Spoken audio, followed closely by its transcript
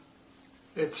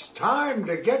It's time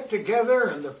to get together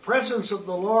in the presence of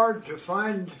the Lord to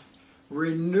find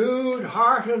renewed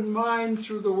heart and mind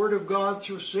through the Word of God,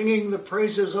 through singing the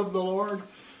praises of the Lord,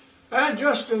 and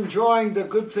just enjoying the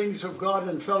good things of God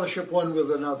and fellowship one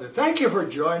with another. Thank you for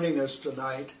joining us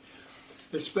tonight.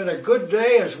 It's been a good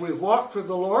day as we've walked with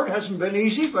the Lord. It hasn't been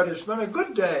easy, but it's been a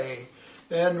good day.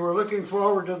 And we're looking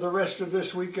forward to the rest of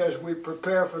this week as we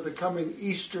prepare for the coming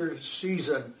Easter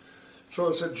season. So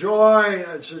it's a joy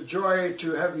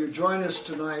to have you join us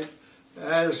tonight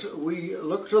as we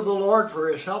look to the Lord for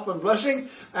His help and blessing,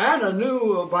 and a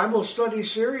new Bible study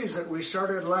series that we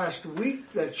started last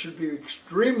week that should be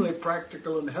extremely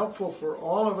practical and helpful for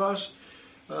all of us.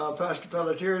 Pastor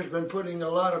Pelletier has been putting a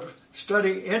lot of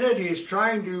study in it. He's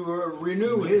trying to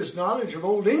renew his knowledge of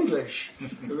Old English,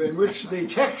 in which the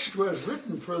text was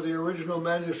written for the original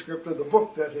manuscript of the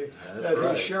book that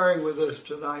he's sharing with us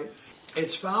tonight.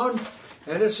 It's found,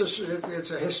 and it's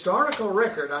a historical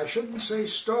record. I shouldn't say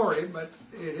story, but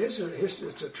it's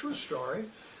a true story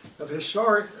of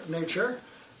historic nature,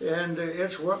 and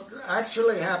it's what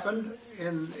actually happened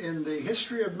in the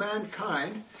history of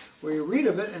mankind. We read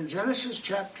of it in Genesis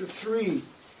chapter 3,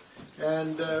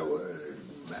 and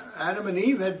Adam and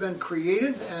Eve had been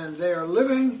created, and they are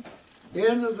living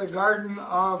in the Garden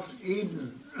of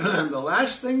Eden. The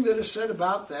last thing that is said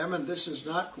about them, and this is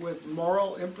not with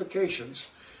moral implications,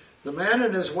 the man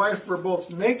and his wife were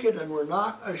both naked and were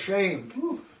not ashamed.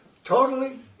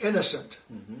 Totally innocent.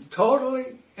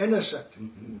 Totally innocent.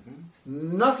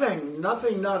 Nothing, not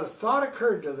a thought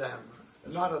occurred to them.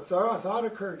 Not a thought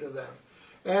occurred to them.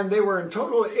 And they were in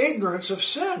total ignorance of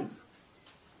sin.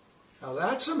 Now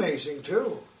that's amazing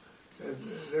too.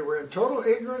 They were in total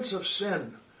ignorance of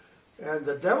sin. And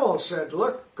the devil said,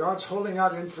 look, God's holding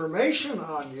out information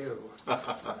on you.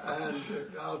 And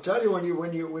I'll tell you,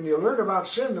 when you learn about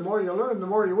sin, the more you learn, the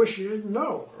more you wish you didn't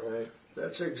know. Right.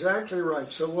 That's exactly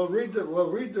right. So we'll read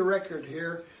the record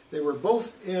here. They were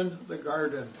both in the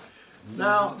garden.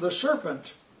 Now the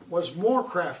serpent was more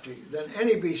crafty than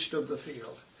any beast of the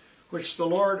field, which the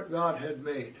Lord God had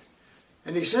made.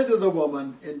 And he said to the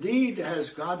woman, indeed, has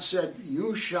God said,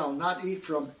 you shall not eat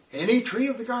from any tree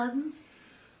of the garden?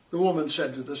 The woman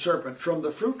said to the serpent, from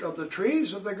the fruit of the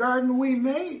trees of the garden we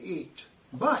may eat.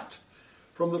 But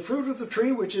from the fruit of the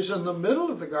tree which is in the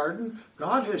middle of the garden,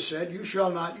 God has said, you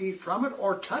shall not eat from it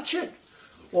or touch it,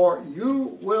 or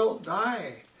you will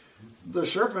die. The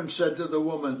serpent said to the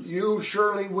woman, you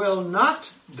surely will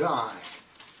not die.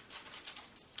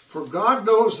 For God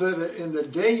knows that in the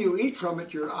day you eat from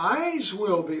it, your eyes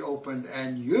will be opened,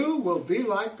 and you will be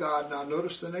like God. Now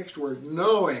notice the next word,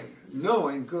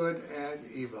 knowing good and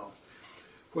evil.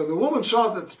 When the woman saw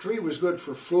that the tree was good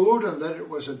for food, and that it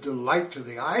was a delight to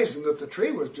the eyes, and that the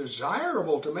tree was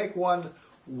desirable to make one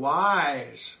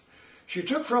wise, she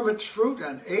took from its fruit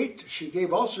and ate. She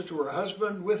gave also to her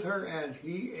husband with her, and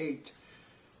he ate.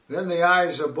 Then the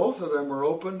eyes of both of them were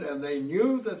opened, and they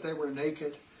knew that they were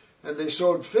naked. And they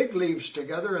sewed fig leaves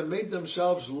together and made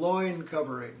themselves loin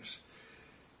coverings.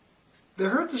 They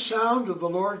heard the sound of the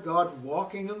Lord God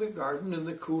walking in the garden in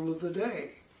the cool of the day.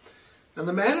 And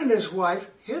the man and his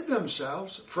wife hid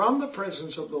themselves from the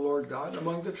presence of the Lord God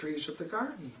among the trees of the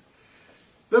garden.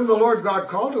 Then the Lord God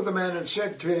called to the man and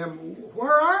said to him,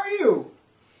 where are you?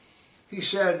 He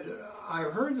said, I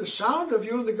heard the sound of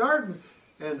you in the garden,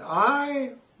 and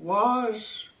I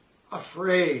was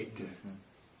afraid.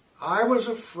 I was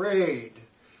afraid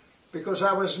because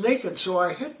I was naked, so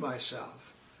I hid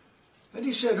myself. And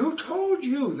he said, who told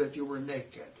you that you were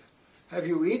naked? Have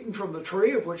you eaten from the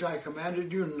tree of which I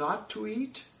commanded you not to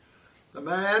eat? The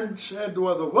man said,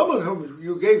 well, the woman whom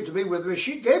you gave to be with me,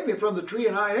 she gave me from the tree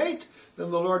and I ate.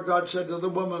 Then the Lord God said to the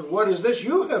woman, what is this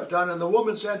you have done? And the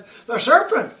woman said, the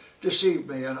serpent deceived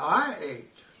me and I ate.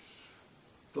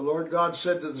 The Lord God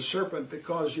said to the serpent,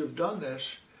 because you've done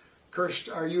this, cursed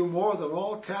are you more than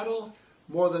all cattle,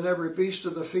 more than every beast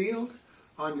of the field.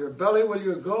 On your belly will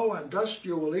you go, and dust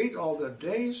you will eat all the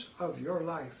days of your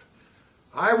life.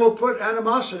 I will put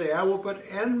animosity, I will put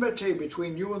enmity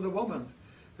between you and the woman,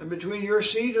 and between your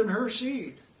seed and her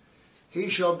seed. He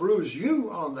shall bruise you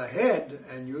on the head,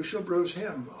 and you shall bruise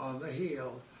him on the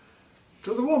heel.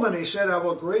 To the woman he said, I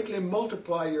will greatly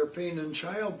multiply your pain in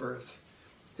childbirth.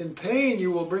 In pain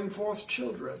you will bring forth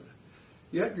children.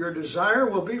 Yet your desire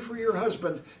will be for your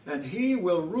husband, and he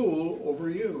will rule over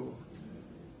you.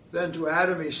 Then to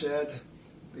Adam he said,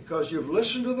 because you've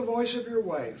listened to the voice of your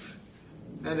wife,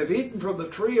 and have eaten from the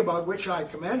tree about which I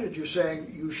commanded you,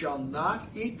 saying, you shall not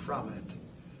eat from it.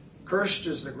 Cursed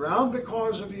is the ground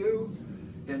because of you.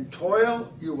 In toil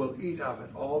you will eat of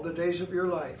it all the days of your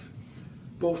life.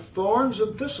 both thorns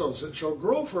and thistles. It shall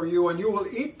grow for you, and you will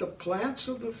eat the plants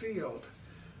of the field.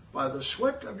 By the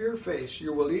sweat of your face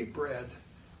you will eat bread,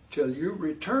 till you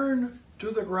return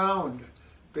to the ground,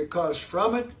 because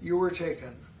from it you were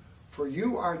taken. For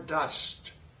you are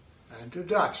dust, and to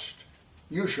dust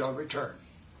you shall return.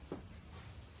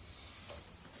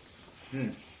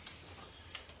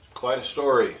 Quite a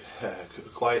story,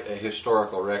 quite a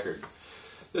historical record.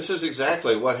 This is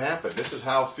exactly what happened. This is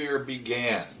how fear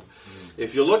began.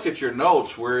 If you look at your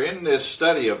notes, we're in this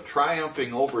study of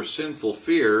triumphing over sinful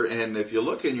fear, and if you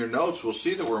look in your notes, we'll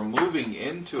see that we're moving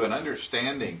into an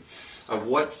understanding of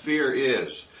what fear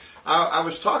is. I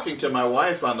was talking to my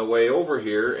wife on the way over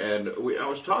here, and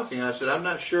I said, I'm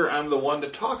not sure I'm the one to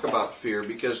talk about fear,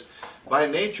 because by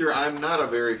nature I'm not a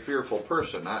very fearful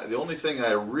person. The only thing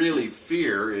I really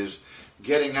fear is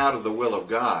getting out of the will of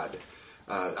God.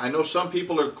 I know some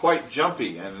people are quite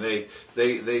jumpy, and they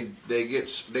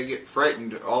get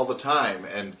frightened all the time,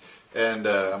 and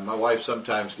my wife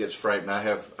sometimes gets frightened. I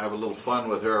have a little fun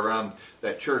with her around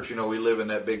that church. You know, we live in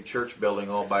that big church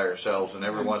building all by ourselves, and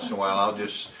every once in a while I'll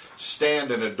just stand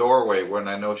in a doorway when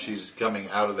I know she's coming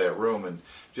out of that room and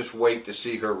just wait to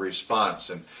see her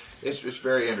response, and it's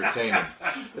very entertaining.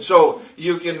 So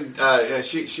you can,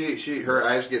 her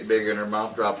eyes get big and her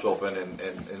mouth drops open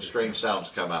and strange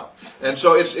sounds come out, and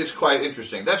so it's quite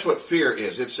interesting. That's what fear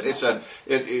is.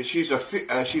 She's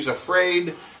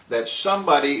afraid that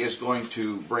somebody is going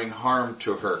to bring harm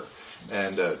to her,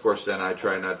 and of course then I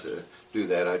try not to do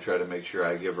that. I try to make sure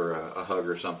I give her a hug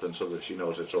or something so that she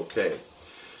knows it's okay.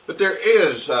 But there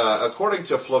is, according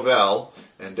to Flavel,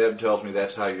 and Deb tells me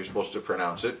that's how you're supposed to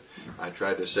pronounce it. I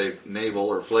tried to say navel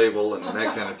or flavel and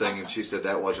that kind of thing, and she said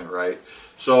that wasn't right.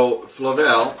 So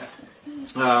Flavel,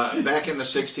 back in the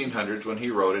 1600s when he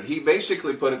wrote it, he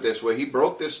basically put it this way. He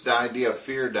broke this idea of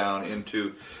fear down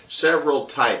into several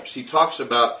types. He talks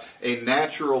about a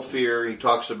natural fear, he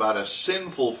talks about a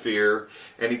sinful fear,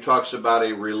 and he talks about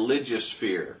a religious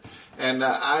fear. And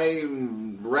I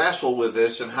wrestle with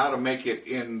this and how to make it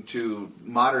into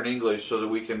modern English so that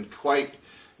we can quite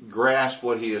grasp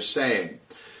what he is saying.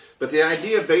 But the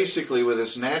idea basically with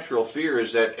this natural fear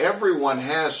is that everyone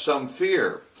has some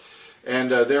fear.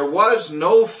 And there was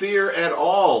no fear at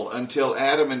all until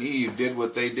Adam and Eve did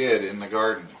what they did in the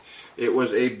garden. It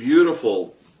was a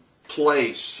beautiful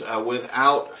place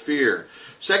without fear.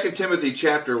 2 Timothy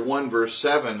chapter 1 verse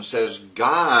 7 says,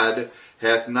 God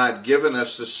hath not given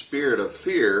us the spirit of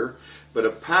fear, but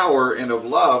of power and of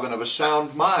love and of a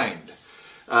sound mind.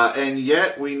 And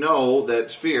yet we know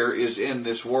that fear is in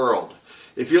this world.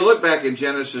 If you look back in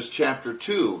Genesis chapter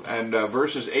 2 and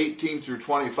verses 18 through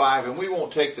 25, and we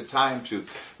won't take the time to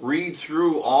read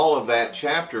through all of that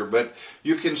chapter, but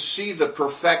you can see the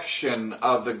perfection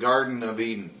of the Garden of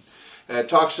Eden. It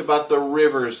talks about the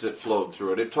rivers that flowed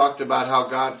through it. It talked about how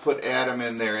God put Adam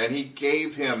in there, and he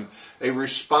gave him a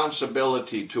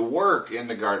responsibility to work in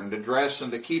the garden, to dress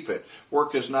and to keep it.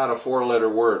 Work is not a four-letter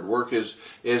word. Work is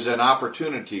an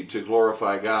opportunity to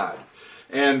glorify God.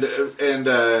 And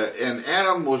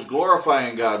Adam was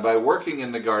glorifying God by working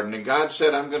in the garden, and God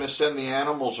said, "I'm going to send the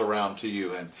animals around to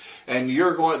you, and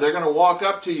they're going to walk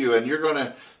up to you, and you're going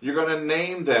to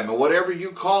name them, and whatever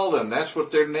you call them, that's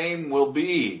what their name will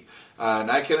be."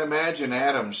 And I can imagine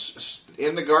Adam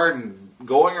in the garden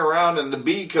going around, and the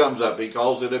bee comes up. He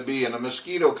calls it a bee, and a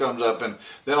mosquito comes up, and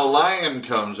then a lion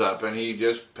comes up, and he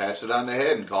just pats it on the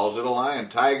head and calls it a lion.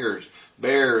 Tigers,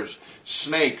 bears,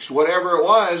 snakes, whatever it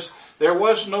was, there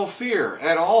was no fear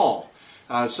at all.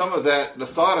 Some of that, the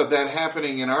thought of that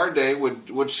happening in our day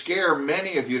would scare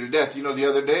many of you to death. You know, the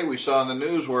other day we saw in the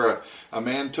news where a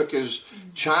man took his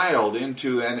child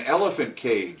into an elephant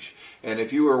cage. And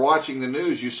if you were watching the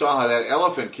news, you saw how that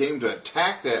elephant came to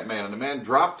attack that man, and the man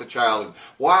dropped the child. And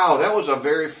wow, that was a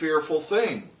very fearful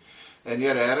thing. And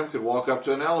yet Adam could walk up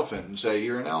to an elephant and say,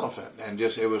 "You're an elephant," and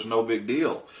it was no big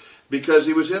deal. Because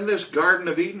he was in this Garden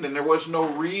of Eden, and there was no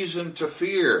reason to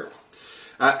fear.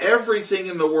 Everything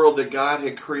in the world that God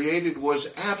had created was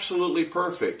absolutely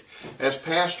perfect. As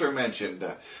Pastor mentioned,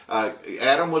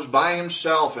 Adam was by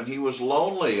himself and he was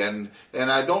lonely. And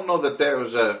I don't know that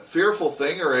was a fearful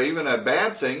thing or even a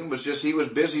bad thing. It was just he was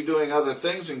busy doing other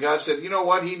things. And God said, you know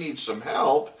what, he needs some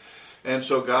help. And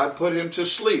so God put him to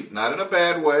sleep. Not in a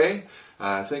bad way.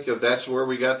 I think that's where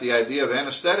we got the idea of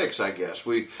anesthetics, I guess.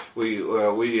 We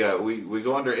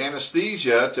go under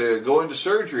anesthesia to go into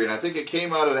surgery, and I think it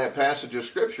came out of that passage of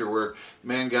Scripture where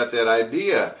man got that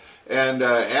idea. And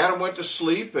Adam went to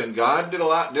sleep, and God did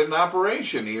an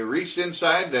operation. He reached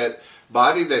inside that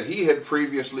body that he had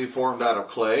previously formed out of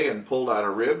clay and pulled out a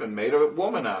rib and made a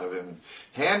woman out of him, and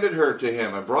handed her to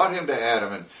him and brought him to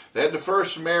Adam. And they had the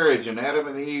first marriage, and Adam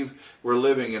and Eve were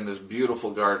living in this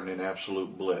beautiful garden in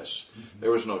absolute bliss.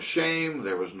 There was no shame,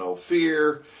 there was no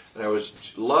fear, there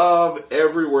was love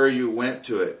everywhere you went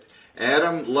to it.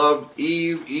 Adam loved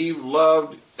Eve, Eve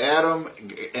loved Adam,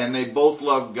 and they both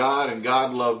loved God, and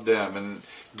God loved them. And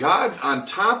God, on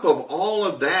top of all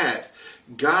of that,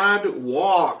 God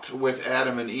walked with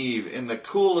Adam and Eve in the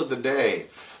cool of the day.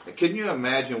 Can you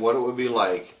imagine what it would be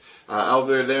like out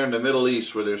there in the Middle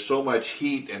East, where there's so much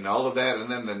heat and all of that, and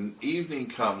then the evening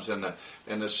comes and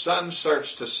the sun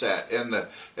starts to set, and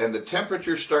the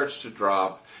temperature starts to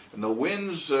drop, and the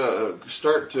winds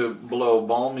start to blow,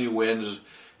 balmy winds,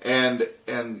 and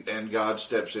God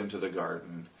steps into the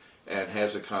garden and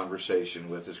has a conversation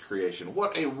with his creation.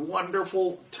 What a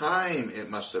wonderful time it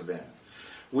must have been.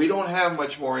 We don't have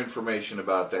much more information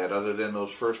about that other than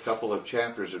those first couple of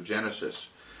chapters of Genesis.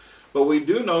 But we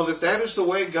do know that that is the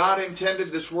way God intended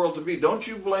this world to be. Don't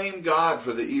you blame God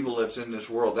for the evil that's in this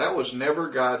world. That was never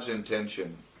God's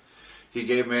intention. He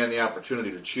gave man the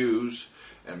opportunity to choose,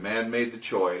 and man made the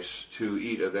choice to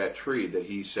eat of that tree that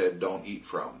he said don't eat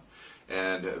from.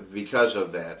 And because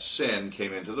of that, sin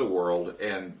came into the world,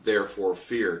 and therefore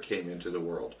fear came into the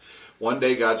world. One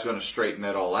day God's going to straighten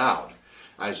that all out.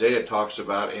 Isaiah talks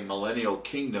about a millennial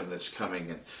kingdom that's coming.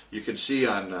 And you can see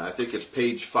on, I think it's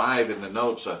page 5 in the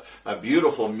notes, a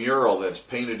beautiful mural that's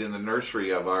painted in the nursery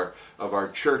of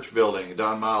our church building.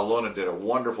 Don Mahalona did a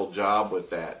wonderful job with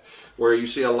that, where you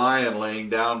see a lion laying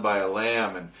down by a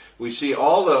lamb. And we see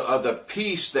all of the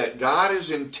peace that God is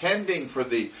intending for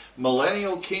the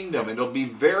millennial kingdom. It'll be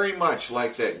very much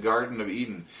like that Garden of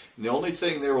Eden. And the only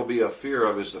thing there will be a fear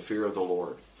of is the fear of the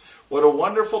Lord. What a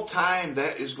wonderful time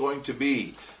that is going to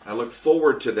be. I look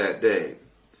forward to that day.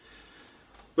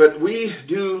 But we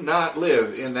do not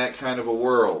live in that kind of a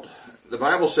world. The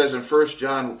Bible says in 1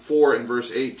 John 4 and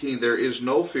verse 18, there is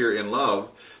no fear in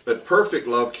love, but perfect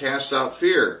love casts out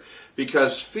fear,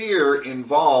 because fear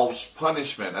involves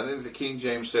punishment. I think the King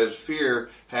James says fear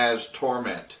has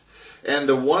torment. And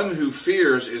the one who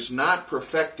fears is not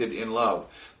perfected in love.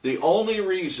 The only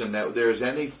reason that there's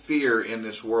any fear in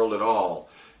this world at all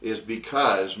is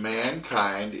because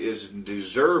mankind is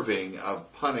deserving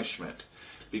of punishment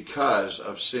because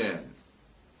of sin.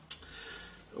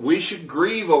 We should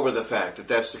grieve over the fact that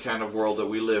that's the kind of world that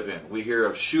we live in. We hear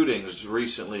of shootings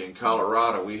recently in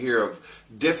Colorado. We hear of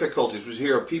difficulties. We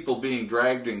hear of people being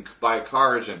dragged by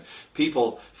cars, and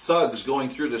thugs going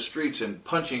through the streets and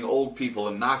punching old people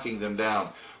and knocking them down.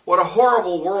 What a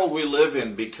horrible world we live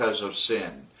in because of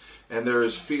sin. And there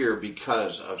is fear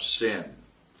because of sin.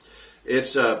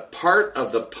 It's a part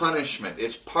of the punishment.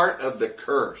 It's part of the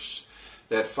curse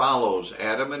that follows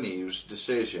Adam and Eve's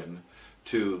decision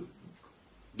to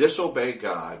disobey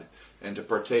God and to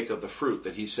partake of the fruit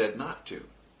that he said not to.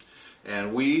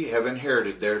 And we have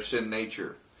inherited their sin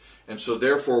nature. And so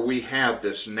therefore we have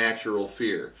this natural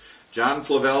fear. John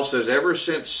Flavel says, ever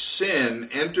since sin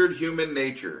entered human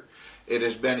nature, it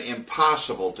has been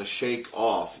impossible to shake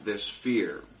off this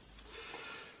fear.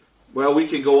 Well, we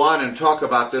can go on and talk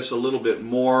about this a little bit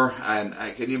more. And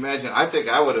can you imagine? I think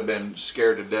I would have been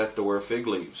scared to death to wear fig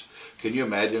leaves. Can you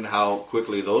imagine how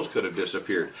quickly those could have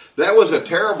disappeared? That was a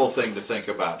terrible thing to think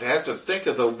about. To have to think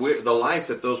of the life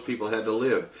that those people had to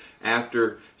live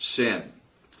after sin.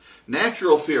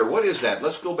 Natural fear, what is that?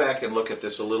 Let's go back and look at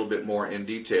this a little bit more in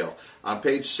detail. On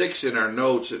page 6 in our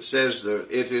notes, it says that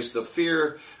it is the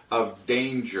fear of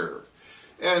danger.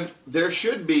 And there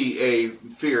should be a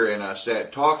fear in us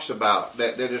that talks about,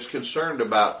 that is concerned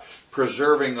about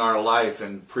preserving our life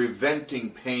and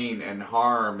preventing pain and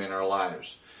harm in our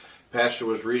lives. Pastor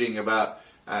was reading about,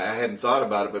 I hadn't thought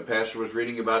about it, but Pastor was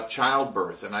reading about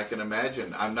childbirth, and I can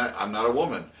imagine, I'm not a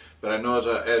woman, but I know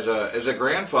as a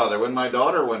grandfather, when my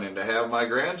daughter went in to have my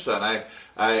grandson,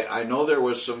 I know there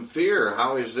was some fear.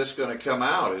 How is this going to come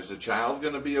out? Is the child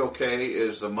going to be okay?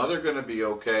 Is the mother going to be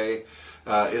okay?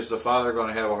 Is the father going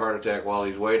to have a heart attack while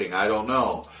he's waiting? I don't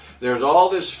know. There's all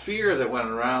this fear that went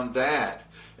around that.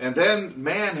 And then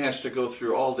man has to go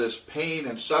through all this pain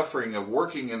and suffering of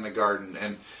working in the garden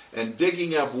and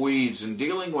digging up weeds and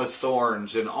dealing with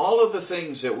thorns and all of the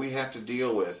things that we have to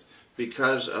deal with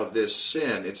because of this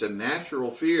sin. It's a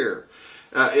natural fear.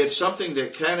 It's something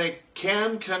that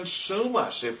can consume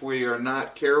us if we are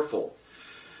not careful.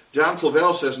 John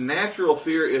Flavel says, natural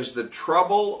fear is the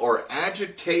trouble or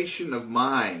agitation of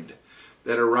mind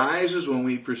that arises when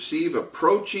we perceive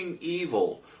approaching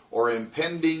evil or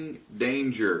impending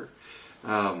danger.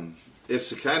 It's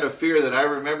the kind of fear that I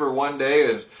remember one day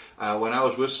as, when I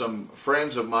was with some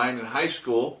friends of mine in high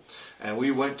school, and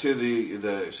we went to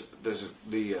the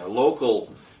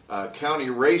local county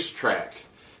racetrack,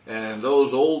 and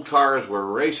those old cars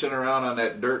were racing around on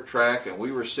that dirt track, and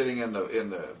we were sitting in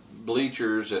the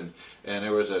bleachers, and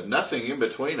there was nothing in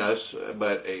between us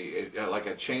but like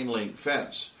a chain link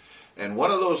fence. And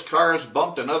one of those cars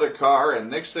bumped another car,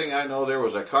 and next thing I know, there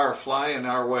was a car flying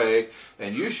our way,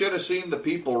 and you should have seen the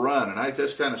people run. And I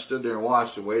just kind of stood there and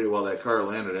watched and waited while that car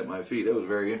landed at my feet. It was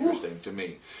very interesting to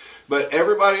me. But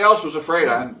everybody else was afraid.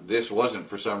 This wasn't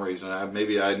for some reason.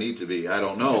 Maybe I need to be. I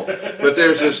don't know. But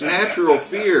there's this natural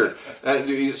fear.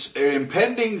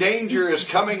 Impending danger is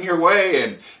coming your way,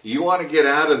 and you want to get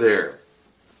out of there.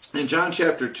 In John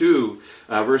chapter 2,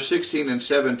 verse 16 and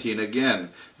 17, again,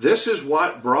 this is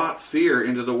what brought fear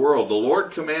into the world. The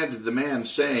Lord commanded the man,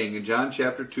 saying, in John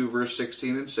chapter 2, verse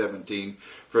 16 and 17,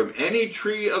 from any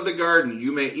tree of the garden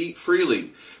you may eat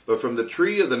freely, but from the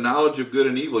tree of the knowledge of good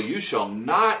and evil you shall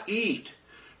not eat,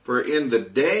 for in the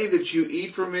day that you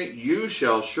eat from it you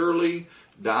shall surely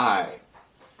die.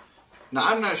 Now,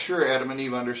 I'm not sure Adam and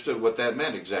Eve understood what that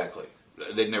meant exactly.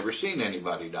 They'd never seen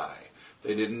anybody die.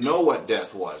 They didn't know what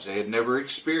death was. They had never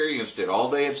experienced it. All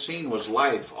they had seen was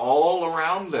life all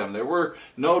around them. There were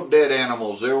no dead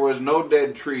animals. There was no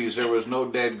dead trees. There was no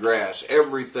dead grass.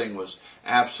 Everything was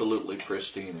absolutely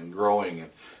pristine and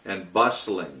growing and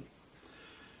bustling.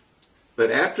 But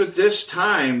after this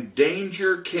time,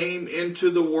 danger came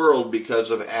into the world because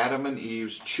of Adam and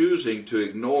Eve's choosing to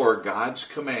ignore God's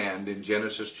command in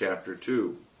Genesis chapter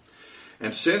 2.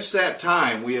 And since that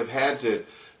time, we have had to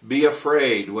be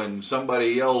afraid when somebody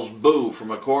yells boo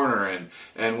from a corner,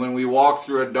 and when we walk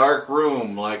through a dark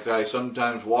room, like I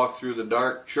sometimes walk through the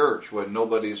dark church when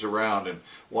nobody's around and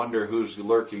wonder who's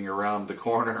lurking around the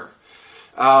corner.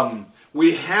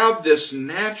 We have this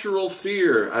natural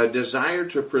fear, a desire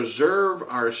to preserve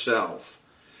ourselves.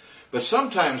 But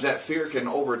sometimes that fear can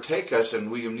overtake us, and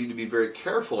we need to be very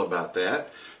careful about that.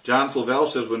 John Flavel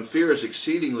says, when fear is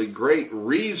exceedingly great,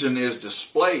 reason is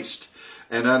displaced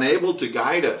and unable to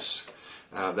guide us.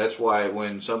 That's why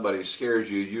when somebody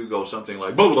scares you, you go something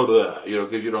like, blah, blah, blah,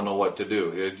 because you don't know what to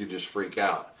do. You just freak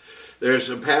out. There's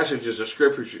some passages of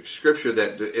scripture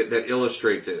that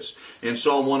illustrate this. In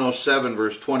Psalm 107,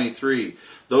 verse 23,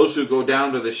 those who go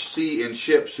down to the sea in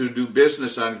ships, who do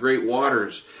business on great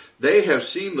waters, they have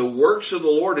seen the works of the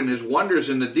Lord and his wonders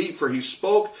in the deep, for he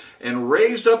spoke and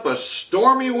raised up a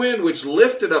stormy wind which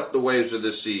lifted up the waves of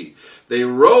the sea. They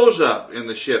rose up in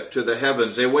the ship to the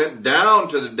heavens. They went down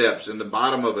to the depths in the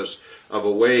bottom of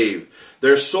a wave.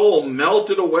 Their soul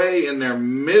melted away in their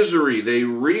misery. They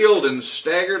reeled and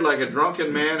staggered like a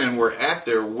drunken man and were at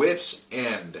their wits'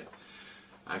 end.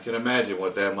 I can imagine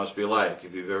what that must be like.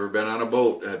 If you've ever been on a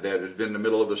boat that has been in the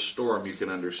middle of a storm, you can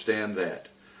understand that.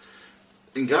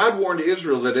 And God warned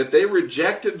Israel that if they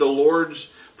rejected the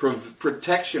Lord's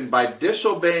protection by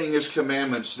disobeying his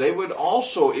commandments, they would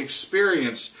also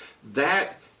experience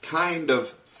that kind of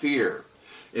fear.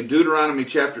 In Deuteronomy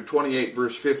chapter 28,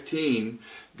 verse 15,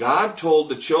 God told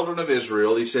the children of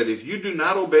Israel, he said, if you do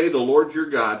not obey the Lord your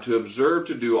God to observe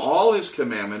to do all his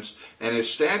commandments and his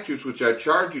statutes which I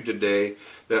charge you today,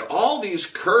 that all these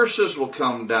curses will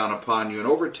come down upon you and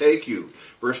overtake you.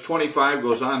 Verse 25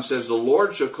 goes on and says, the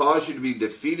Lord shall cause you to be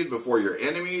defeated before your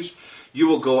enemies. You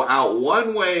will go out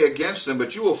one way against them,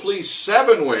 but you will flee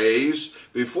 7 ways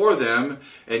before them,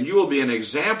 and you will be an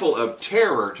example of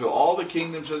terror to all the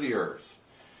kingdoms of the earth.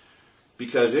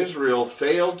 Because Israel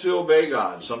failed to obey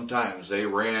God. Sometimes they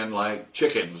ran like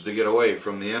chickens to get away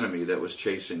from the enemy that was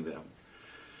chasing them.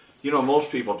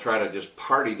 Most people try to just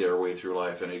party their way through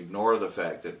life and ignore the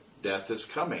fact that death is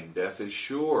coming. Death is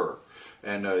sure.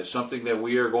 And it's something that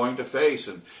we are going to face.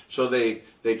 And so they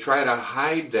try to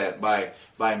hide that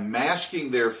by masking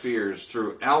their fears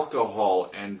through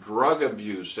alcohol and drug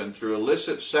abuse and through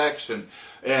illicit sex and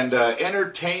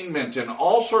entertainment and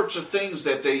all sorts of things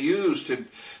that they use to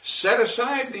set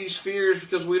aside these fears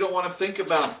because we don't want to think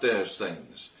about those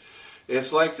things.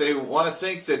 It's like they want to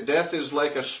think that death is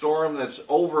like a storm that's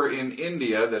over in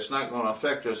India that's not going to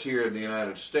affect us here in the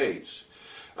United States.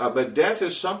 But death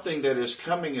is something that is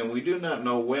coming and we do not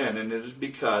know when, and it is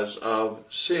because of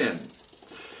sin.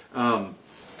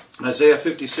 Isaiah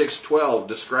 56:12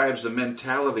 describes the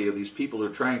mentality of these people who are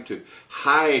trying to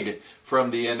hide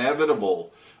from the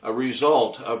inevitable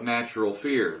result of natural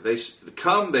fear. They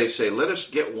say, let us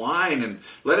get wine and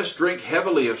let us drink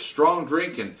heavily of strong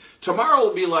drink, and tomorrow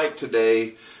will be like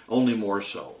today, only more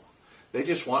so. They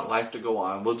just want life to go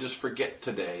on. We'll just forget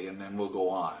today and then we'll go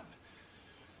on.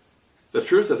 The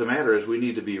truth of the matter is we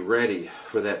need to be ready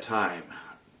for that time.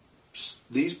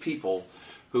 these people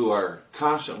who are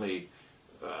constantly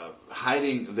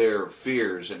hiding their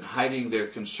fears and hiding their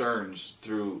concerns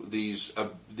through these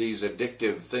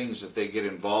addictive things that they get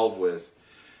involved with,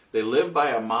 they live by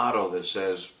a motto that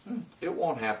says, it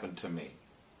won't happen to me.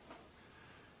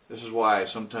 This is why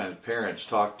sometimes parents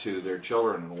talk to their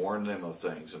children and warn them of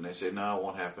things, and they say, no, it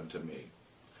won't happen to me.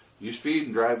 You speed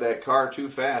and drive that car too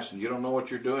fast and you don't know what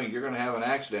you're doing, you're going to have an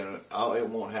accident, and it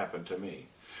won't happen to me.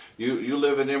 You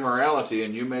live in immorality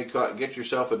and you may get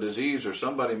yourself a disease, or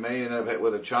somebody may end up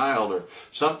with a child, or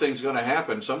something's going to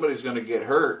happen, somebody's going to get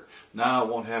hurt. No, it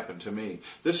won't happen to me.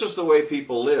 This is the way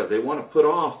people live. They want to put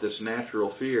off this natural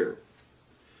fear.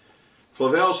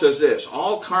 Flavel says this,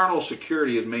 all carnal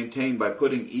security is maintained by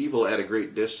putting evil at a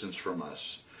great distance from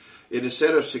us. It is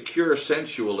said of secure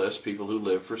sensualists, people who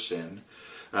live for sin,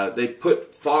 they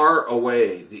put far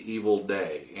away the evil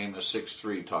day. Amos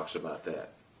 6:3 talks about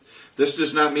that. This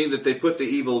does not mean that they put the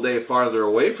evil day farther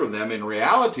away from them in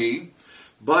reality,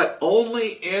 but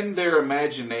only in their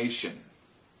imagination.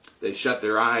 They shut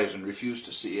their eyes and refuse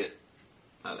to see it.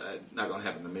 Not going to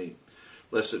happen to me,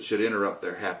 lest it should interrupt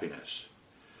their happiness.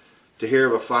 To hear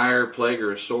of a fire, plague,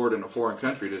 or a sword in a foreign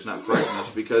country does not frighten us,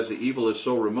 because the evil is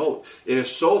so remote. It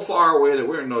is so far away that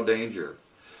we're in no danger.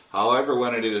 However,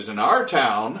 when it is in our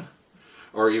town,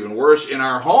 or even worse, in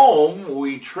our home,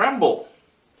 we tremble.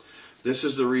 This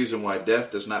is the reason why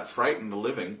death does not frighten the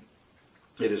living.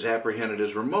 It is apprehended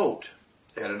as remote,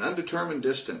 at an undetermined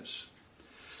distance.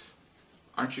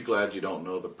 Aren't you glad you don't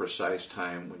know the precise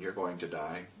time when you're going to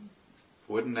die?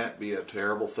 Wouldn't that be a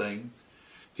terrible thing?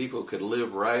 People could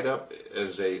live right up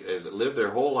as they live their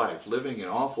whole life, living in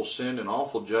awful sin and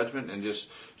awful judgment, and just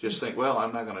think, well,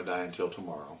 I'm not going to die until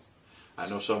tomorrow. I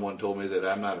know someone told me that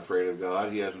I'm not afraid of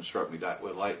God. He hasn't struck me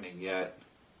with lightning yet.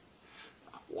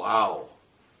 Wow.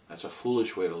 That's a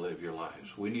foolish way to live your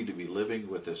lives. We need to be living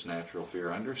with this natural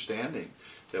fear, understanding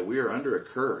that we are under a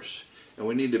curse, and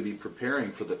we need to be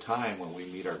preparing for the time when we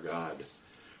meet our God.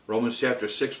 Romans chapter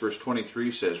 6, verse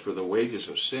 23 says, for the wages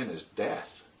of sin is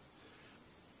death.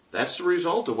 That's the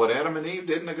result of what Adam and Eve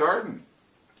did in the garden.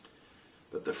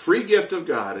 But the free gift of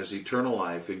God is eternal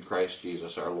life in Christ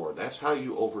Jesus our Lord. That's how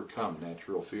you overcome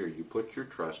natural fear. You put your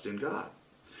trust in God.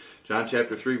 John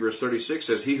chapter 3, verse 36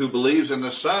 says, he who believes in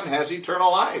the Son has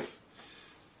eternal life.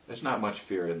 There's not much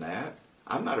fear in that.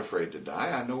 I'm not afraid to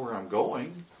die. I know where I'm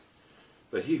going.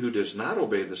 But he who does not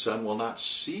obey the Son will not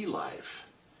see life,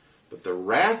 but the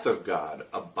wrath of God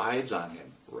abides on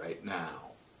him right now.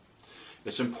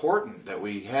 It's important that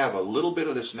we have a little bit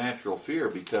of this natural fear,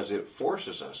 because it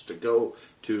forces us to go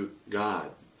to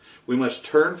God. We must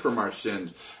turn from our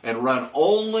sins and run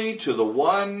only to the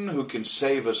one who can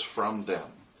save us from them.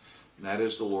 And that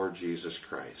is the Lord Jesus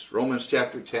Christ. Romans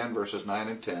chapter 10, verses 9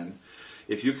 and 10.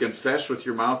 If you confess with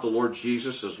your mouth the Lord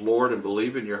Jesus as Lord and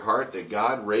believe in your heart that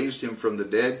God raised him from the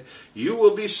dead, you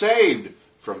will be saved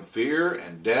from fear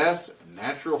and death and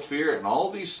natural fear and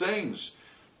all these things.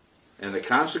 And the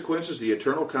consequences, the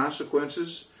eternal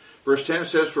consequences. Verse 10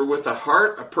 says, for with the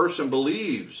heart a person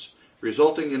believes,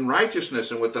 resulting in righteousness,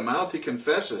 and with the mouth he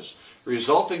confesses,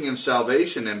 resulting in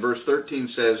salvation. And verse 13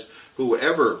 says,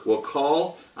 whoever will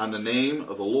call on the name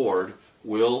of the Lord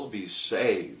will be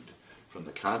saved from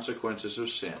the consequences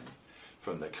of sin,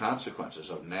 from the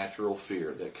consequences of natural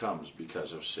fear that comes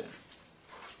because of sin.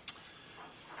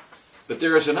 But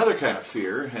there is another kind of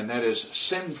fear, and that is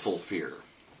sinful fear.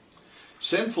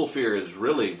 Sinful fear is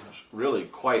really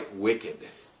quite wicked.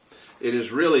 It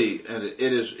is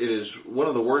one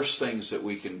of the worst things that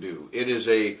we can do. It is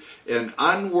an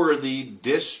unworthy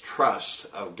distrust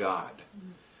of God.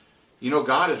 You know,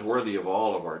 God is worthy of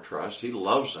all of our trust. He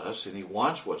loves us, and he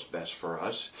wants what's best for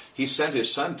us. He sent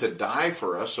his Son to die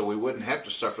for us so we wouldn't have to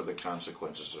suffer the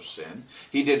consequences of sin.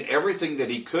 He did everything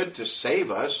that he could to save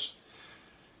us,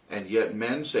 and yet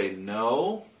men say,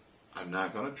 no, I'm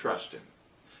not going to trust him.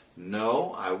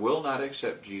 No, I will not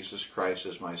accept Jesus Christ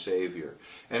as my Savior.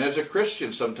 And as a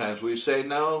Christian, sometimes we say,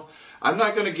 no, I'm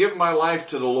not going to give my life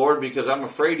to the Lord because I'm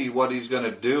afraid of what he's going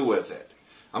to do with it.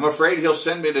 I'm afraid he'll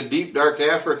send me to deep, dark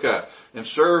Africa and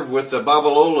serve with the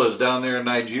Babalolas down there in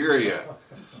Nigeria.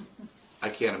 I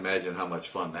can't imagine how much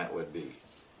fun that would be.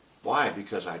 Why?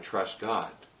 Because I trust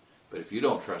God. But if you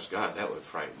don't trust God, that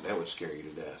would scare you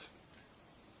to death.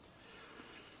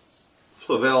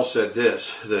 Flavel said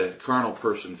this, the carnal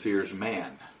person fears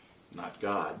man, not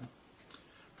God.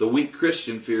 The weak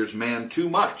Christian fears man too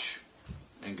much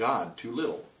and God too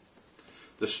little.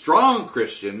 The strong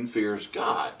Christian fears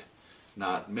God,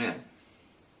 not men.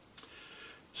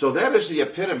 So that is the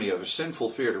epitome of a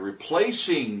sinful fear, to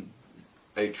replacing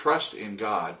a trust in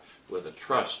God with a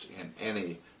trust in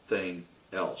anything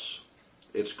else.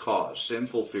 It's cause.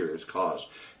 Sinful fear is cause.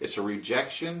 It's a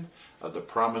rejection of the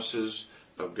promises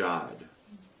of God.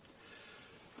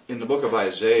 In the book of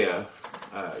Isaiah,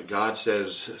 God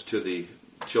says to the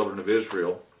children of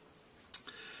Israel,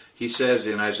 he says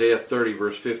in Isaiah 30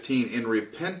 verse 15, in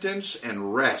repentance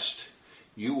and rest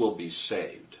you will be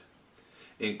saved.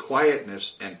 In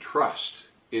quietness and trust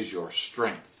is your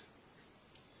strength.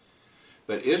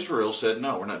 But Israel said,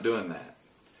 no, we're not doing that.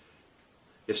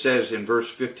 It says in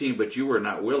verse 15, but you were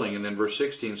not willing. And then verse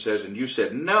 16 says, and you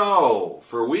said, no,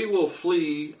 for we will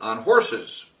flee on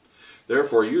horses.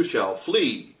 Therefore you shall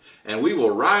flee, and we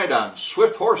will ride on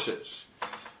swift horses.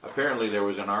 Apparently there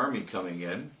was an army coming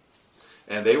in,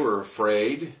 and they were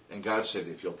afraid. And God said,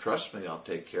 if you'll trust me, I'll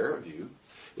take care of you.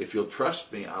 If you'll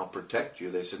trust me, I'll protect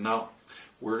you. They said, no,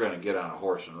 we're going to get on a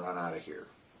horse and run out of here.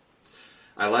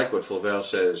 I like what Flavel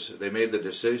says. They made the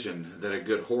decision that a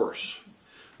good horse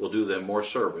will do them more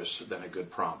service than a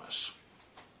good promise.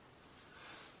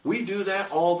 We do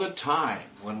that all the time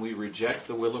when we reject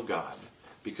the will of God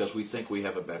because we think we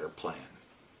have a better plan.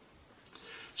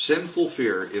 Sinful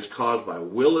fear is caused by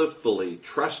willfully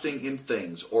trusting in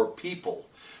things or people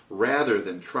rather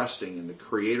than trusting in the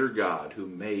Creator God who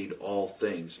made all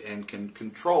things and can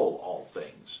control all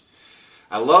things.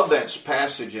 I love that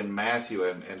passage in Matthew,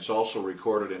 and it's also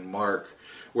recorded in Mark,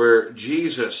 where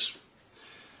Jesus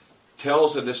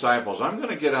tells the disciples, I'm going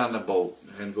to get on the boat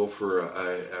and go for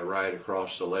a ride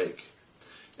across the lake.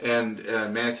 And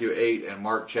Matthew 8 and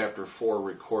Mark chapter 4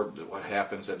 record what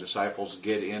happens. The disciples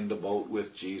get in the boat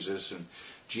with Jesus, and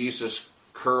Jesus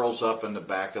curls up in the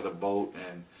back of the boat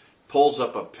and pulls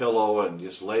up a pillow and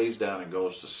just lays down and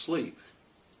goes to sleep.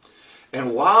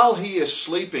 And while he is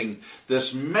sleeping,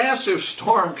 this massive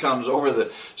storm comes over the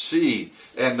sea.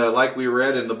 And like we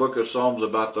read in the book of Psalms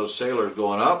about those sailors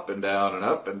going up and down and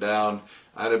up and down,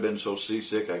 I'd have been so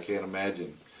seasick I can't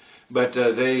imagine. But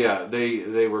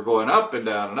they were going up and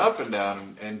down and up and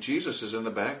down, and Jesus is in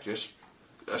the back just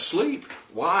asleep.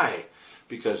 Why?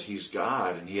 Because he's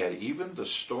God, and he had even the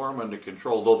storm under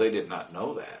control, though they did not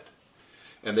know that.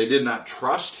 And they did not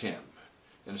trust him.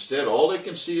 Instead, all they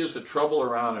can see is the trouble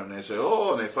around him. And they say,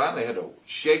 oh, and they finally had to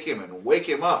shake him and wake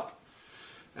him up.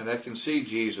 And I can see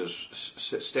Jesus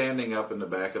standing up in the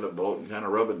back of the boat and kind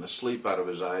of rubbing the sleep out of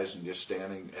his eyes and just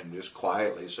standing and just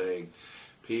quietly saying,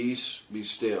 peace, be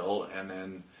still. And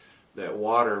then that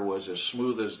water was as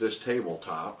smooth as this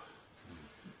tabletop.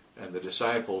 And the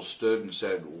disciples stood and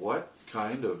said, what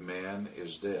kind of man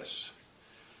is this,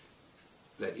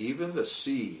 that even the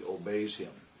sea obeys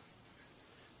him?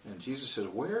 And Jesus says,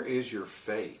 where is your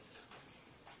faith?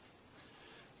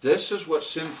 This is what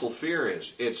sinful fear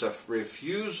is. It's a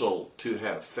refusal to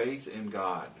have faith in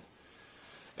God.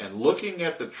 And looking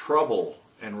at the trouble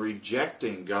and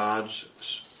rejecting God's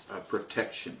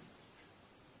protection.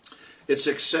 It's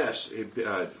excess.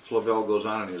 Flavel goes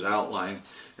on in his outline,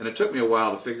 and it took me a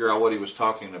while to figure out what he was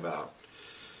talking about.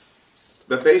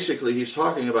 But basically, he's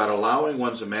talking about allowing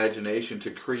one's imagination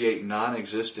to create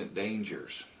non-existent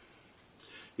dangers.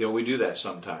 You know, we do that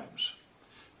sometimes.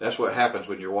 That's what happens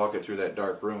when you're walking through that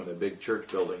dark room in the big church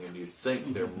building and you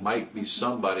think there might be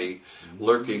somebody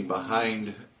lurking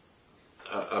behind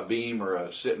a beam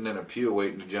or sitting in a pew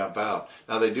waiting to jump out.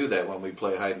 Now, they do that when we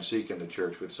play hide and seek in the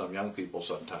church with some young people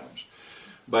sometimes.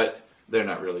 But they're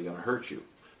not really going to hurt you.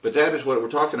 But that is what we're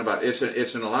talking about. It's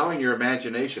an allowing your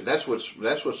imagination. That's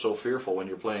what's so fearful when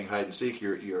you're playing hide and seek.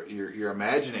 You're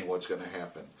imagining what's going to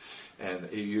happen, and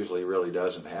it usually really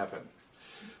doesn't happen.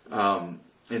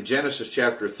 In Genesis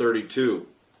chapter 32,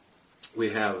 we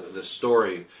have the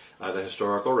story, the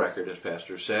historical record, as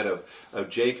Pastor said, of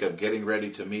Jacob getting ready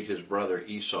to meet his brother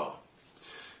Esau.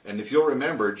 And if you'll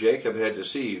remember, Jacob had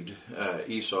deceived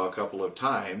Esau a couple of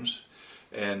times,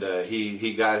 and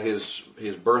he got his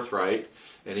birthright,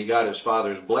 and he got his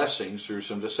father's blessings through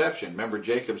some deception. Remember,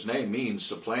 Jacob's name means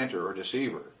supplanter or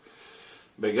deceiver.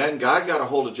 But again, God got a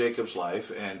hold of Jacob's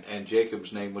life, and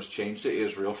Jacob's name was changed to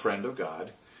Israel, friend of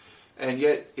God. And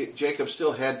yet, Jacob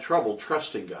still had trouble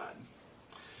trusting God.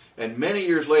 And many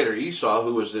years later, Esau,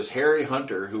 who was this hairy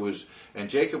hunter, and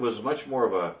Jacob was much more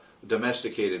of a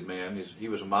domesticated man. He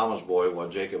was a mama's boy, while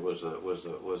Jacob was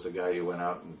the guy who went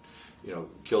out and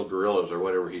killed gorillas or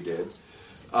whatever he did.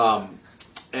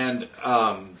 And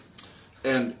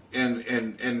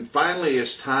finally,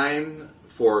 it's time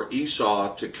for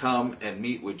Esau to come and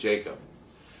meet with Jacob.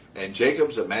 And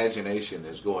Jacob's imagination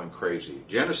is going crazy.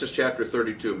 Genesis chapter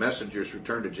 32, messengers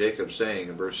returned to Jacob saying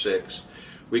in verse 6,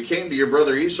 we came to your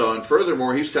brother Esau, and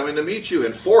furthermore he's coming to meet you,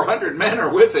 and 400 men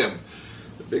are with him.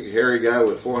 The big hairy guy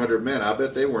with 400 men, I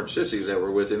bet they weren't sissies that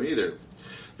were with him either.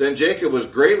 Then Jacob was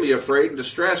greatly afraid and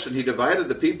distressed, and he divided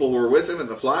the people who were with him, and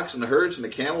the flocks and the herds and the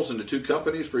camels into 2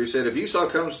 companies. For he said, if Esau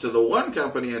comes to the one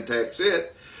company and attacks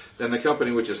it, then the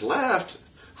company which is left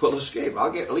will escape.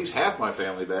 I'll get at least half my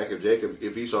family back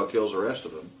if Esau kills the rest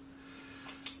of them.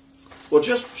 Well,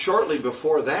 just shortly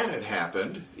before that had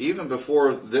happened, even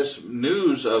before this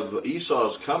news of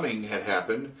Esau's coming had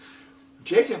happened,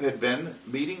 Jacob had been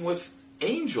meeting with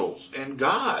angels and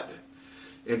God.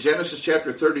 In Genesis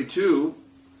chapter 32,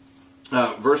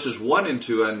 verses 1 and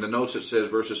 2, and the notes it says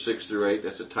verses 6 through 8,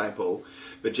 that's a typo.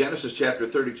 But Genesis chapter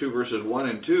 32, verses 1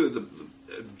 and 2,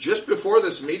 just before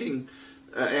this meeting,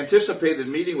 anticipated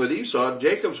meeting with Esau,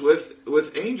 Jacob's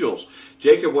with angels.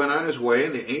 Jacob went on his way,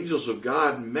 and the angels of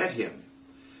God met him.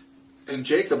 And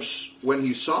Jacob, when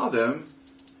he saw them,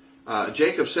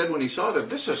 Jacob said when he saw them,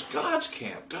 this is God's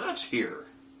camp. God's here.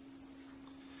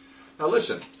 Now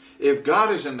listen, if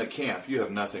God is in the camp, you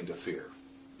have nothing to fear.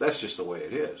 That's just the way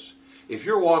it is. If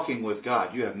you're walking with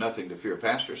God, you have nothing to fear.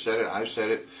 Pastor said it, I've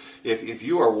said it. If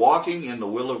you are walking in the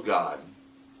will of God,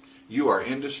 you are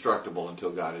indestructible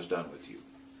until God is done with you.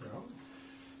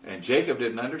 Yeah. And Jacob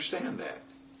didn't understand that.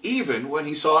 Even when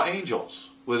he saw angels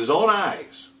with his own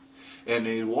eyes. And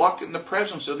he walked in the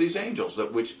presence of these angels,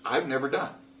 which I've never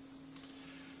done.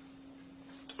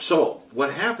 So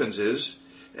what happens is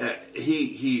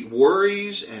he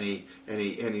worries and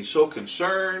he's so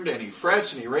concerned and he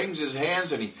frets and he wrings his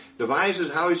hands and he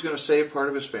devises how he's going to save part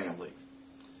of his family.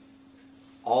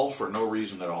 All for no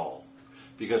reason at all.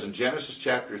 Because in Genesis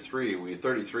chapter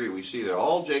 33, we see that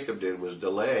all Jacob did was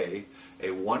delay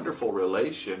a wonderful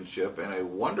relationship and a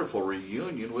wonderful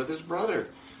reunion with his brother,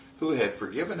 who had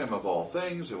forgiven him of all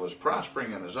things and was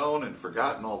prospering on his own and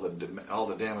forgotten all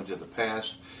the damage of the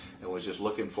past and was just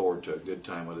looking forward to a good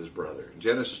time with his brother. In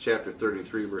Genesis chapter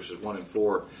 33, verses 1 and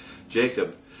 4,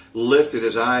 Jacob lifted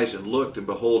his eyes and looked, and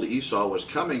behold, Esau was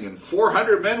coming, and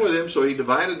 400 men with him, so he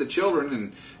divided the children,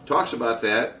 and talks about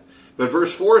that. But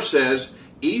verse 4 says,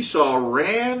 Esau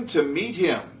ran to meet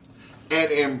him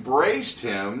and embraced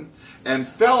him and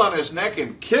fell on his neck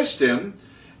and kissed him,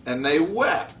 and they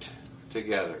wept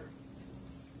together.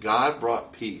 God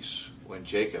brought peace when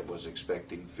Jacob was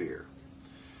expecting fear.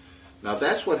 Now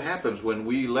that's what happens when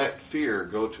we let fear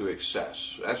go to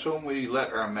excess. That's when we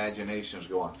let our imaginations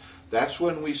go on. That's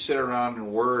when we sit around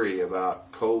and worry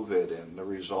about COVID and the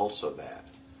results of that.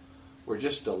 We're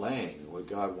just delaying what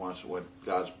God wants, what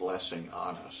God's blessing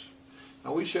on us.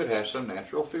 Now we should have some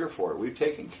natural fear for it. We've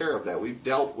taken care of that. We've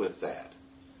dealt with that.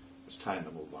 It's time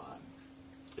to move on.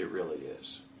 It really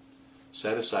is.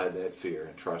 Set aside that fear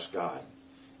and trust God.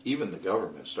 Even the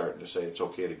government's starting to say it's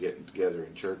okay to get together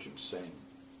in church and sing.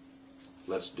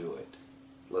 Let's do it.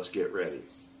 Let's get ready.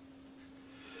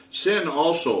 Sin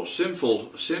also, sinful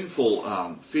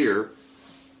fear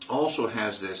also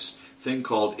has this thing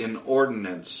called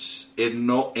inordinacy.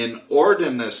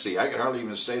 I can hardly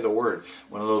even say the word.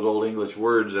 One of those old English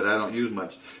words that I don't use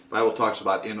much. The Bible talks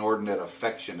about inordinate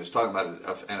affection. It's talking about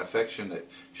an affection that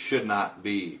should not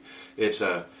be. It's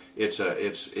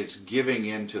giving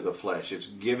in to the flesh. It's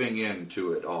giving in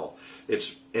to it all.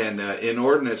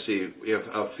 Inordinacy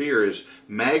of fear is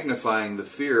magnifying the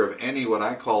fear of any what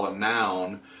I call a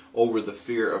noun over the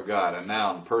fear of God. A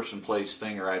noun, person, place,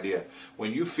 thing, or idea.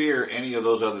 When you fear any of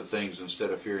those other things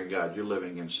instead of fearing God, you're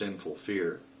living in sinful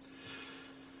fear.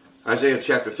 Isaiah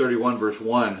chapter 31 verse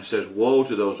 1 says, woe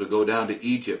to those who go down to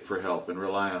Egypt for help and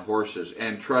rely on horses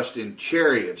and trust in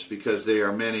chariots because they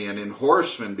are many and in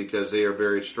horsemen because they are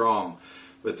very strong.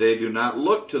 But they do not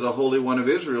look to the Holy One of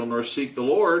Israel nor seek the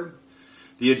Lord.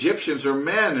 The Egyptians are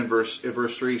men, in verse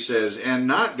 3 says, and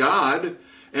not God,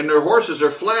 and their horses are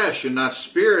flesh and not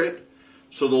spirit.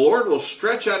 So the Lord will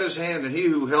stretch out his hand, and he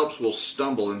who helps will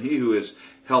stumble, and he who is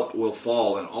helped will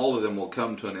fall, and all of them will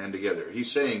come to an end together.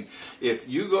 He's saying, if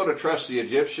you go to trust the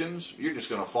Egyptians, you're just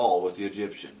going to fall with the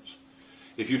Egyptians.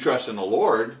 If you trust in the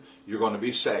Lord, you're going to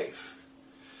be safe.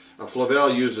 Flavel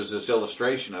uses this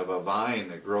illustration of a vine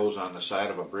that grows on the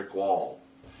side of a brick wall.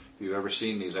 If you've ever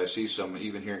seen these, I see some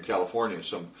even here in California,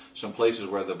 some places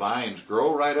where the vines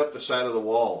grow right up the side of the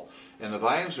wall. And the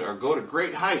vines go to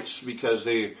great heights because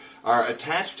they are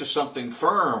attached to something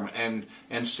firm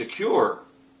and secure.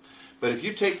 But if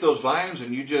you take those vines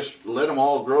and you just let them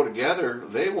all grow together,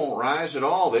 they won't rise at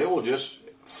all. They will just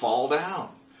fall down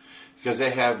because they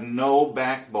have no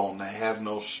backbone. They have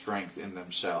no strength in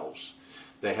themselves.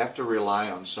 They have to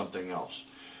rely on something else.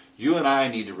 You and I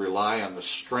need to rely on the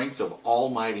strength of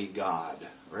Almighty God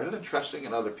rather than trusting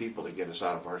in other people to get us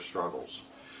out of our struggles.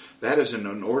 That is an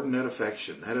inordinate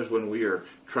affection. That is when we are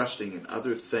trusting in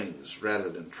other things rather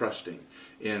than trusting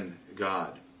in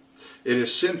God. It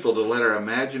is sinful to let our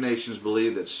imaginations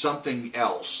believe that something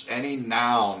else, any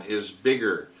noun, is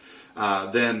bigger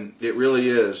than it really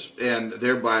is, and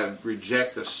thereby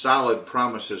reject the solid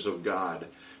promises of God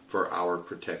for our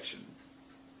protection.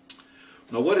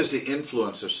 Now, what is the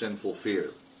influence of sinful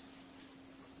fear?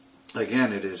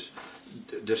 Again, it is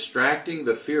distracting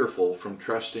the fearful from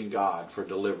trusting God for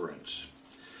deliverance.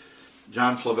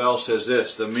 John Flavel says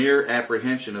this: the mere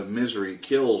apprehension of misery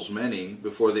kills many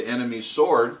before the enemy's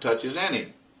sword touches any.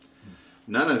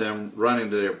 None of them run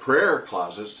into their prayer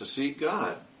closets to seek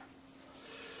God.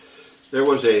 There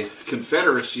was a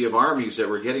confederacy of armies that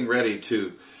were getting ready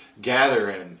to gather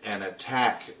and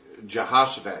attack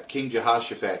Jehoshaphat, King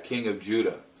Jehoshaphat, king of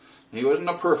Judah. He wasn't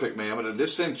a perfect man, but in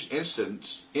this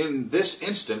instance,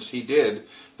 he did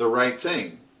the right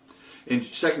thing. In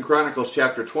 2 Chronicles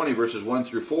chapter 20, verses 1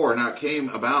 through 4, now it came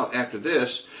about after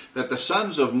this that the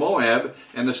sons of Moab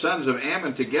and the sons of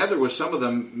Ammon, together with some of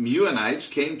the Meunites,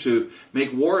 came to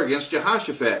make war against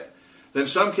Jehoshaphat. Then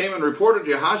some came and reported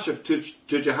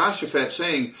to Jehoshaphat,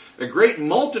 saying, a great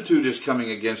multitude is coming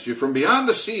against you from beyond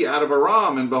the sea, out of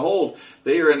Aram, and behold,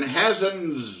 they are in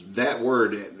Hazan's, that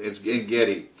word, it's in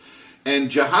Gedi.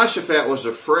 And Jehoshaphat was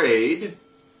afraid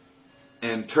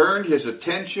and turned his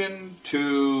attention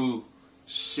to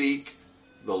seek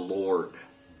the Lord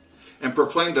and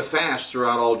proclaimed a fast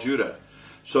throughout all Judah.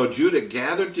 So Judah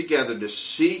gathered together to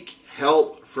seek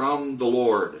help from the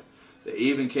Lord. They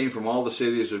even came from all the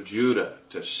cities of Judah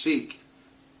to seek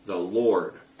the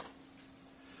Lord.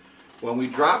 When we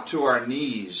drop to our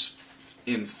knees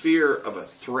in fear of a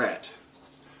threat,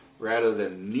 rather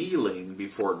than kneeling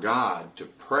before God to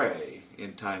pray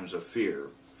in times of fear,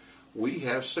 we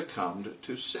have succumbed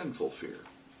to sinful fear.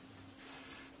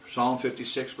 Psalm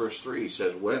 56 verse 3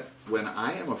 says, when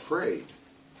I am afraid,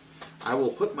 I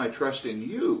will put my trust in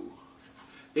you.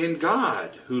 In God,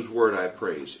 whose word I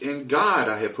praise. In God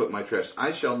I have put my trust.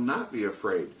 I shall not be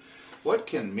afraid. What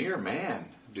can mere man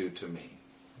do to me?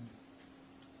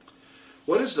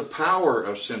 What is the power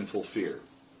of sinful fear?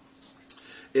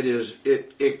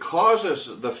 It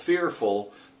causes the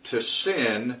fearful to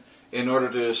sin in order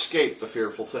to escape the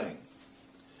fearful thing.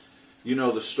 You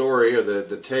know the story, or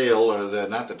the tale, or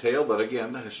not the tale, but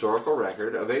again, the historical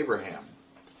record of Abraham.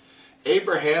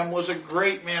 Abraham was a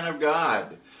great man of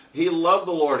God. He loved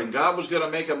the Lord, and God was going to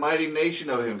make a mighty nation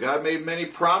of him. God made many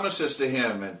promises to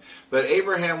him. But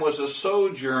Abraham was a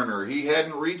sojourner. He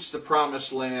hadn't reached the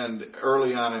promised land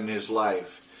early on in his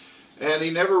life. And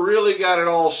he never really got it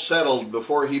all settled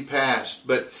before he passed.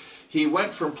 But he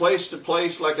went from place to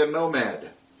place like a nomad.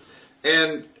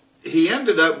 And he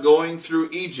ended up going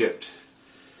through Egypt.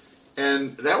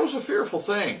 And that was a fearful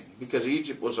thing, because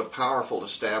Egypt was a powerful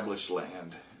established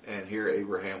land. And here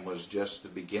Abraham was just the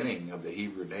beginning of the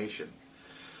Hebrew nation.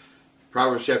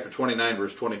 Proverbs chapter 29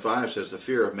 verse 25 says, the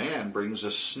fear of man brings a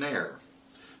snare,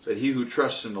 but he who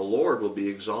trusts in the Lord will be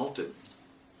exalted.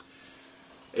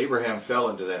 Abraham fell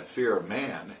into that fear of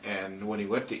man, and when he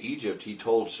went to Egypt, he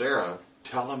told Sarah,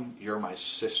 tell him you're my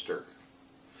sister.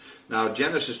 Now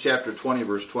Genesis chapter 20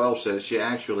 verse 12 says, she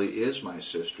actually is my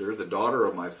sister, the daughter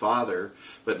of my father,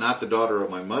 but not the daughter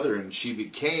of my mother, and she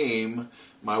became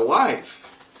my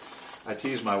wife. I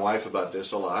tease my wife about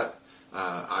this a lot.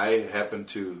 I happen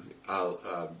to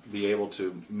be able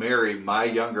to marry my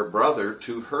younger brother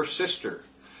to her sister.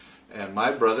 And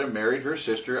my brother married her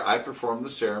sister. I performed the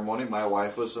ceremony. My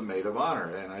wife was the maid of honor.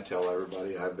 And I tell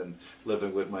everybody I've been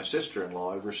living with my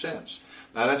sister-in-law ever since.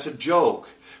 Now that's a joke,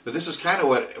 but this is kind of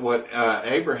what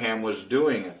Abraham was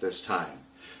doing at this time.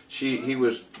 He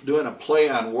was doing a play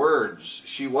on words.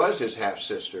 She was his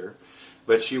half-sister,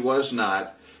 but she was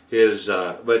not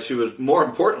but she was, more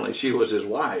importantly, she was his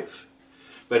wife.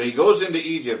 But he goes into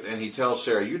Egypt and he tells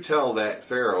Sarah, you tell that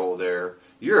Pharaoh there,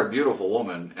 you're a beautiful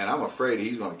woman, and I'm afraid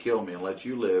he's going to kill me and let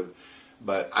you live,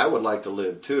 but I would like to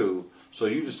live too, so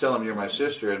you just tell him you're my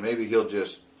sister, and maybe he'll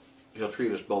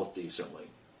treat us both decently.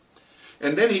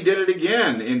 And then he did it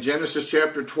again in Genesis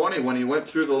chapter 20 when he went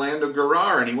through the land of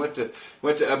Gerar, and he went to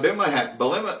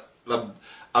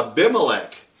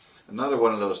Abimelech, another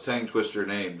one of those tongue twister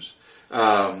names.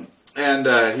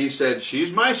 He said,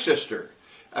 she's my sister.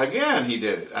 Again, he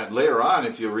did it. Later on,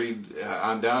 if you read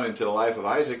on down into the life of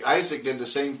Isaac, Isaac did the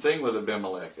same thing with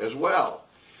Abimelech as well.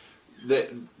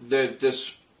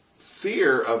 This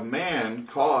fear of man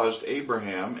caused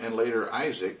Abraham and later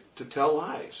Isaac to tell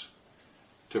lies,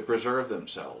 to preserve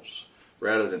themselves,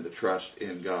 rather than to trust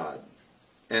in God.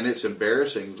 And it's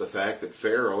embarrassing, the fact that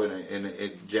Pharaoh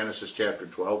in Genesis chapter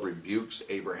 12 rebukes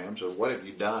Abraham, says, what have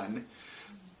you done?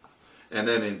 And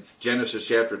then in Genesis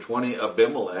chapter 20,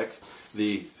 Abimelech,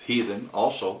 the heathen,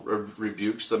 also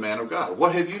rebukes the man of God.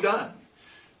 What have you done?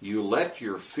 You let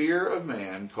your fear of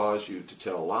man cause you to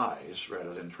tell lies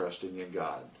rather than trusting in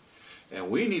God. And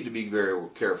we need to be very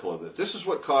careful of that. This is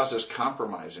what causes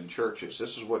compromise in churches.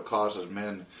 This is what causes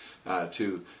men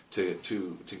to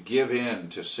give in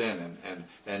to sin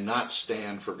and not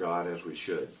stand for God as we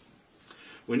should.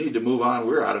 We need to move on.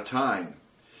 We're out of time.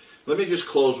 Let me just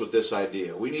close with this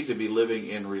idea. We need to be living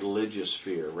in religious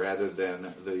fear rather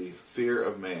than the fear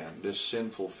of man, this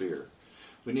sinful fear.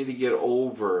 We need to get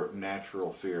over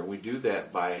natural fear. We do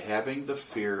that by having the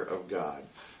fear of God.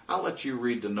 I'll let you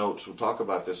read the notes. We'll talk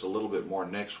about this a little bit more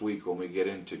next week when we get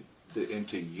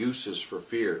into uses for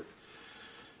fear.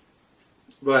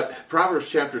 But Proverbs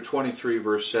chapter 23,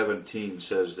 verse 17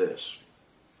 says this,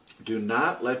 "Do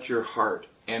not let your heart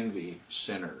envy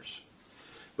sinners,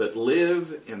 but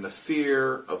live in the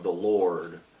fear of the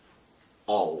Lord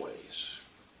always."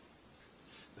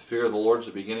 The fear of the Lord is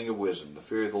the beginning of wisdom. The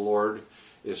fear of the Lord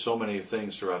is so many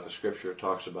things throughout the Scripture. It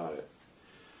talks about it.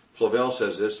 Flavel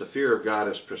says this, "The fear of God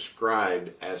is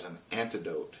prescribed as an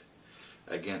antidote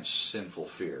against sinful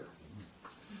fear."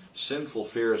 Sinful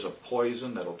fear is a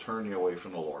poison that will turn you away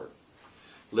from the Lord.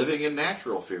 Living in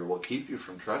natural fear will keep you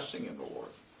from trusting in the Lord.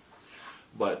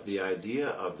 But the idea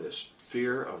of this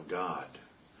fear of God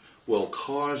will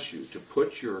cause you to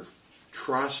put your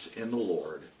trust in the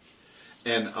Lord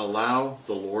and allow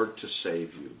the Lord to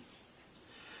save you.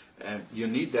 And you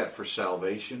need that for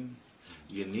salvation.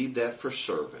 You need that for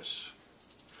service.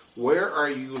 Where are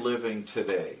you living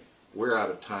today? We're out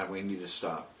of time. We need to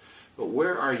stop. But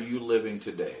where are you living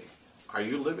today? Are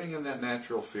you living in that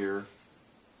natural fear?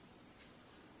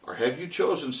 Or have you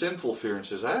chosen sinful fear and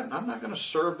says, I'm not going to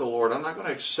serve the Lord. I'm not going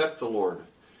to accept the Lord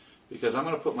because I'm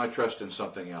going to put my trust in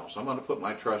something else. I'm going to put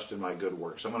my trust in my good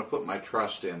works. I'm going to put my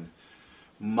trust in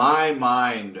my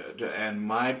mind and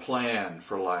my plan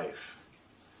for life.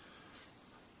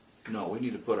 No, we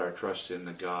need to put our trust in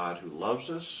the God who loves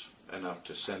us enough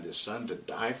to send his Son to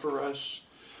die for us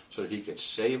so that he could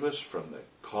save us from the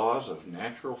cause of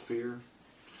natural fear.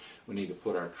 We need to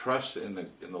put our trust in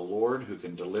the Lord who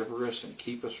can deliver us and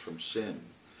keep us from sin.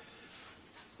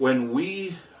 When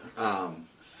we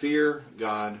fear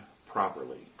God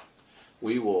properly,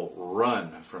 we will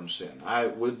run from sin. I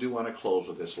do want to close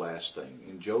with this last thing.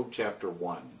 In Job chapter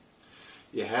 1,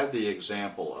 you have the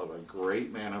example of a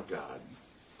great man of God.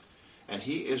 And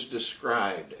he is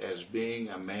described as being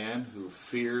a man who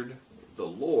feared the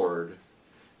Lord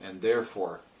and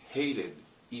therefore hated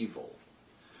evil.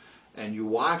 And you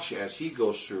watch as he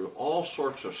goes through all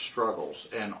sorts of struggles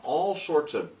and all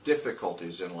sorts of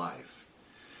difficulties in life.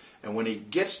 And when he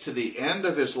gets to the end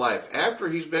of his life, after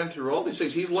he's been through all these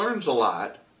things, he learns a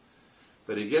lot.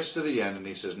 But he gets to the end and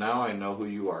he says, "Now I know who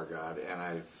you are, God, and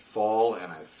I fall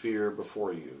and I fear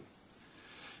before you."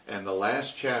 And the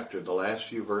last chapter, the last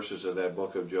few verses of that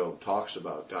book of Job talks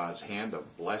about God's hand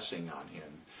of blessing on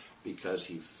him because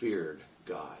he feared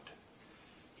God.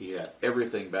 He had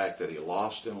everything back that he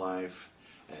lost in life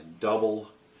and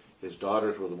double. His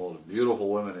daughters were the most beautiful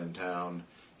women in town.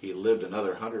 He lived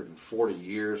another 140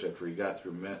 years after he got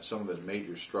through some of his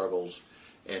major struggles,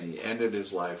 and he ended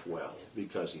his life well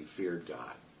because he feared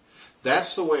God.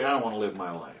 That's the way I want to live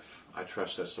my life. I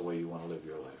trust that's the way you want to live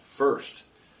your life. First,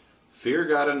 fear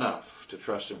God enough to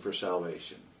trust him for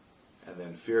salvation, and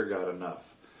then fear God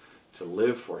enough to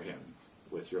live for him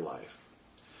with your life.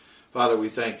 Father, we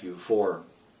thank you for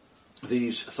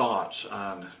these thoughts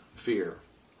on fear.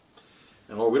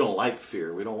 And Lord, we don't like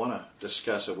fear. We don't want to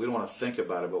discuss it. We don't want to think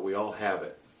about it, but we all have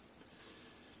it.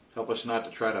 Help us not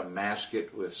to try to mask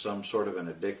it with some sort of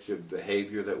an addictive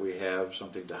behavior that we have,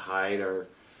 something to hide our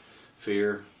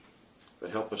fear.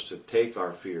 But help us to take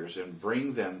our fears and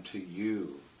bring them to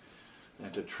you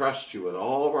and to trust you with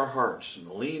all of our hearts and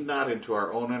lean not into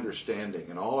our own understanding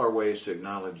in all our ways to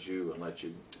acknowledge you and let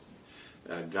you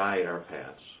guide our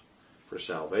paths for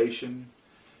salvation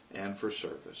and for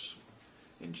service.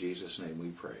 In Jesus' name we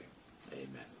pray.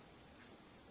 Amen.